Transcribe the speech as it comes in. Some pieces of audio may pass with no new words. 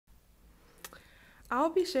I'll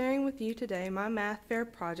be sharing with you today my math fair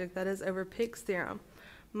project that is over Pick's theorem.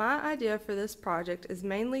 My idea for this project is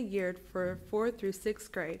mainly geared for 4th through 6th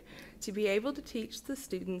grade to be able to teach the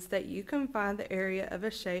students that you can find the area of a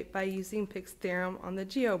shape by using Pick's theorem on the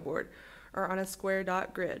geoboard or on a square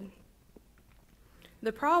dot grid.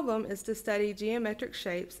 The problem is to study geometric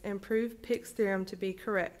shapes and prove Pick's theorem to be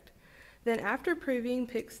correct. Then after proving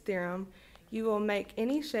Pick's theorem, you will make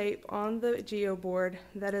any shape on the geoboard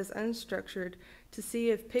that is unstructured to see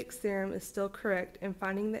if Pick's theorem is still correct in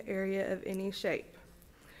finding the area of any shape.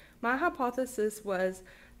 My hypothesis was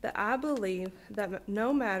that I believe that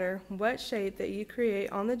no matter what shape that you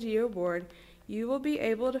create on the geoboard, you will be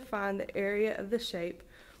able to find the area of the shape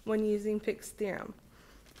when using Pick's theorem.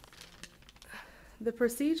 The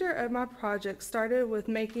procedure of my project started with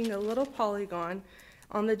making a little polygon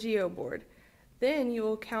on the geoboard. Then you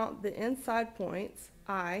will count the inside points,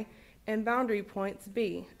 I, and boundary points,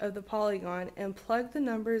 B, of the polygon and plug the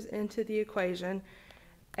numbers into the equation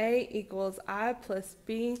A equals I plus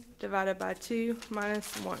B divided by 2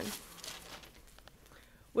 minus 1,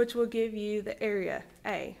 which will give you the area,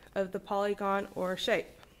 A, of the polygon or shape.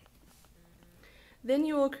 Then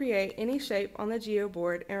you will create any shape on the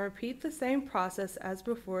geoboard and repeat the same process as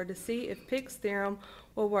before to see if Pick's theorem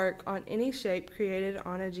will work on any shape created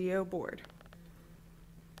on a geoboard.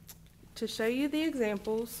 To show you the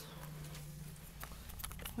examples,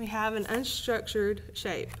 we have an unstructured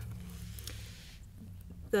shape.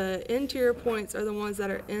 The interior points are the ones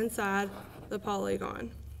that are inside the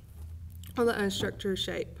polygon or the unstructured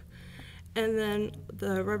shape. And then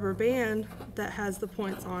the rubber band that has the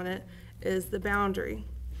points on it is the boundary.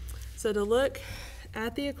 So to look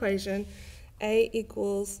at the equation, A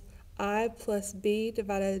equals I plus B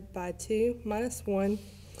divided by 2 minus 1.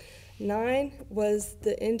 9 was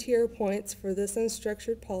the interior points for this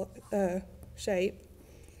unstructured shape,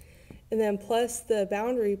 and then plus the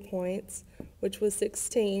boundary points, which was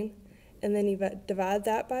 16, and then you divide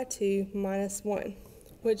that by 2 minus 1,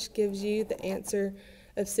 which gives you the answer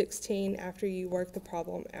of 16 after you work the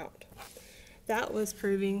problem out. That was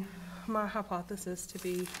proving my hypothesis to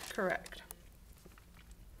be correct.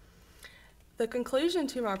 The conclusion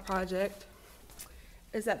to my project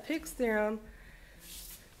is that Pick's theorem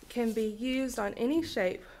can be used on any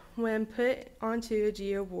shape when put onto a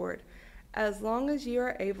geoboard, as long as you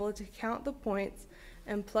are able to count the points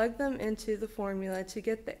and plug them into the formula to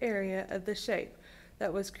get the area of the shape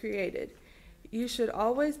that was created. You should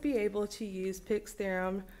always be able to use Pick's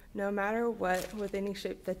theorem no matter what with any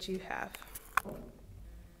shape that you have.